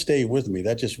 And that stayed with me.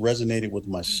 That just resonated with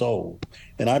my soul.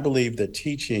 And I believe that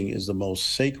teaching is the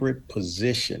most sacred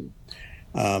position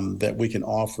that we can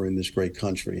offer in this great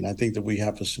country. And I think that we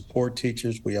have to support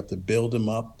teachers. We have to build them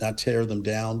up, not tear them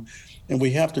down. And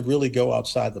we have to really go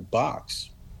outside the box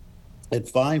and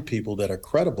find people that are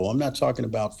credible. I'm not talking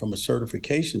about from a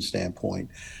certification standpoint,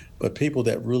 but people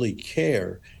that really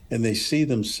care and they see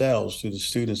themselves through the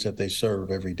students that they serve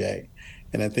every day.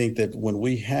 And I think that when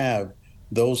we have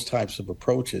those types of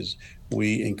approaches,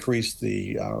 we increase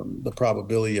the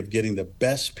probability of getting the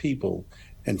best people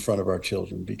in front of our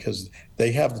children because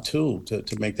they have the tool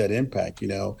to make that impact. You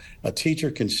know, a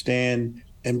teacher can stand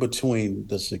in between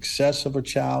the success of a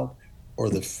child or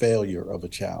the failure of a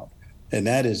child. And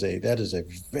that is a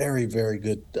very, very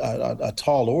good, a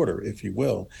tall order, if you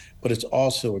will, but it's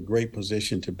also a great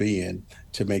position to be in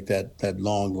to make that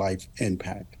long life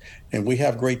impact. And we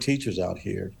have great teachers out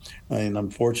here. And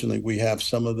unfortunately, we have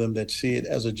some of them that see it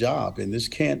as a job. And this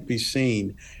can't be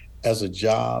seen as a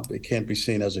job. It can't be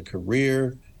seen as a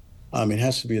career. It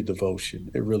has to be a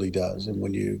devotion. It really does. And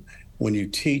when you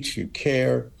teach, you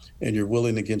care, and you're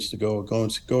willing to go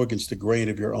against the grain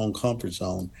of your own comfort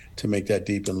zone to make that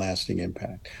deep and lasting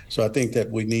impact. So I think that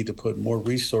we need to put more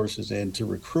resources into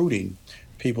recruiting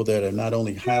people that are not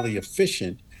only highly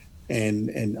efficient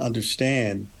and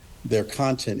understand their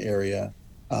content area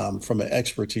from an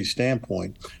expertise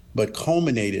standpoint, but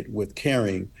culminated with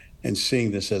caring and seeing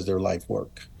this as their life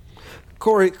work.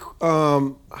 Corey,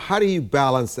 how do you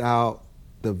balance out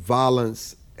the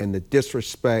violence and the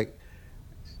disrespect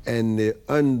and the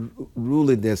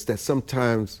unruliness that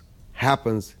sometimes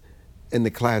happens in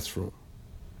the classroom?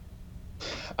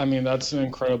 I mean, that's an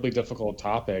incredibly difficult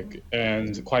topic.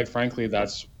 And quite frankly,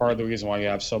 that's part of the reason why you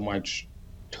have so much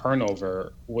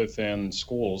turnover within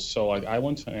schools. So like I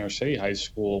went to an inner city high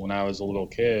school when I was a little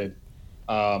kid,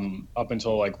 up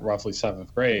until like roughly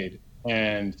 7th grade.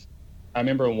 And I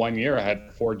remember in 1 year I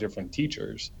had 4 different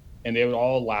teachers. And they would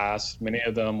all last. Many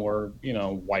of them were,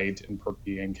 white and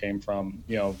perky and came from,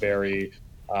 very,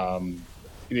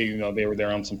 they were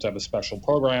there on some type of special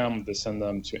program to send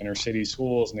them to inner city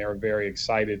schools, and they were very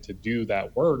excited to do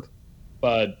that work.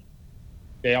 But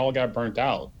they all got burnt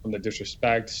out from the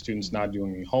disrespect, students not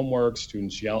doing any homework,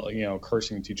 students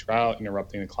cursing the teacher out,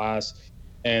 interrupting the class.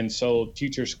 And so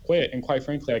teachers quit. And quite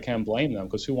frankly, I can't blame them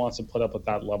because who wants to put up with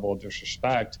that level of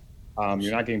disrespect?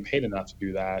 You're not getting paid enough to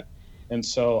do that. And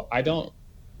so I don't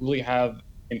really have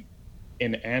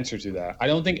an answer to that. I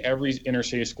don't think every inner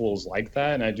city school is like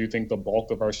that. And I do think the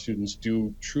bulk of our students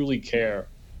do truly care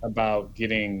about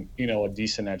getting, a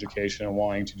decent education and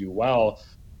wanting to do well.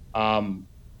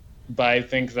 But I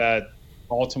think that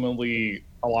ultimately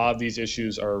a lot of these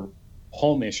issues are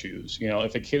home issues.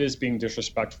 If a kid is being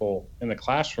disrespectful in the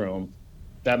classroom,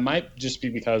 that might just be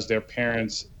because their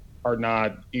parents are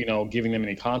not, giving them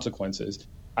any consequences.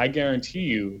 I guarantee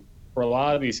you, for a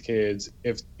lot of these kids,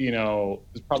 if,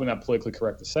 it's probably not politically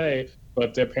correct to say, but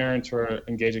if their parents were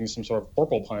engaging in some sort of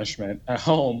corporal punishment at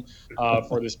home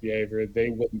for this behavior,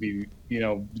 they wouldn't be,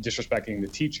 disrespecting the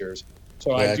teachers.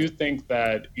 So I do think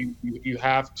that you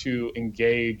have to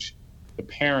engage the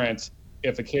parents.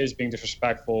 If a kid is being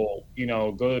disrespectful,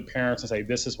 go to the parents and say,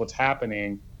 this is what's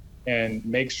happening, and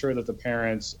make sure that the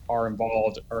parents are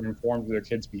involved or informed of their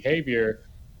kid's behavior.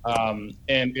 And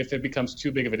if it becomes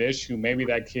too big of an issue, maybe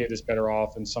that kid is better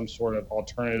off in some sort of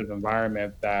alternative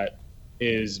environment that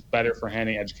is better for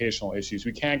handling educational issues.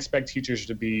 We can't expect teachers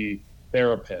to be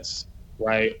therapists,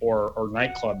 right? Or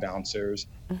nightclub bouncers.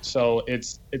 So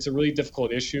it's a really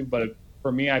difficult issue. But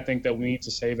for me, I think that we need to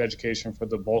save education for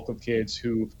the bulk of kids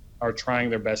who are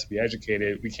trying their best to be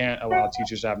educated. We can't allow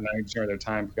teachers to have 90% of their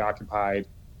time preoccupied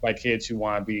by kids who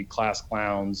want to be class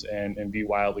clowns and be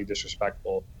wildly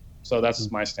disrespectful. So that's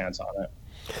my stance on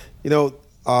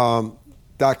it.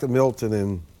 Dr. Milton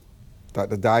and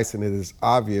Dr. Dyson, it is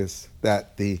obvious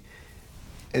that the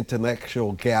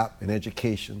intellectual gap in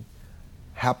education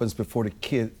happens before the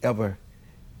kid ever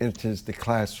enters the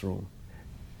classroom.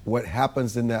 What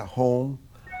happens in that home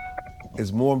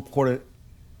is more important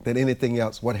than anything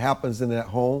else. What happens in that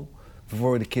home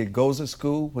before the kid goes to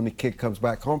school, when the kid comes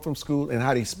back home from school, and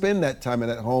how they spend that time in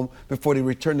that home before they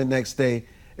return the next day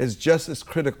is just as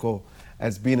critical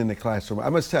as being in the classroom. I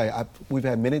must tell you, we've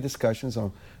had many discussions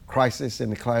on crisis in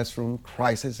the classroom,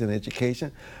 crisis in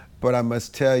education, but I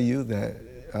must tell you that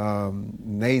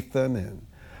Nathan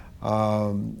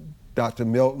and Dr.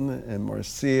 Milton and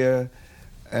Marcia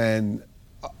and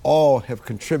all have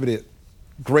contributed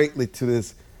greatly to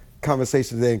this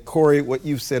conversation today. And Corey, what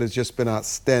you've said has just been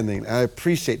outstanding. I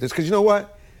appreciate this because you know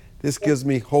what? This gives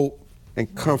me hope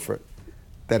and comfort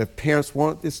that if parents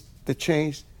want this to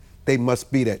change, they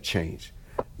must be that change.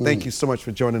 Thank you so much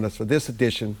for joining us for this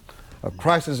edition of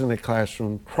Crisis in the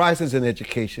Classroom, Crisis in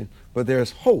Education, but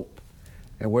there's hope.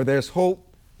 And where there's hope,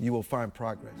 you will find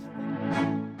progress.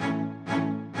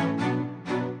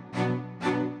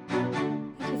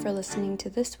 Thank you for listening to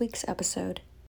this week's episode.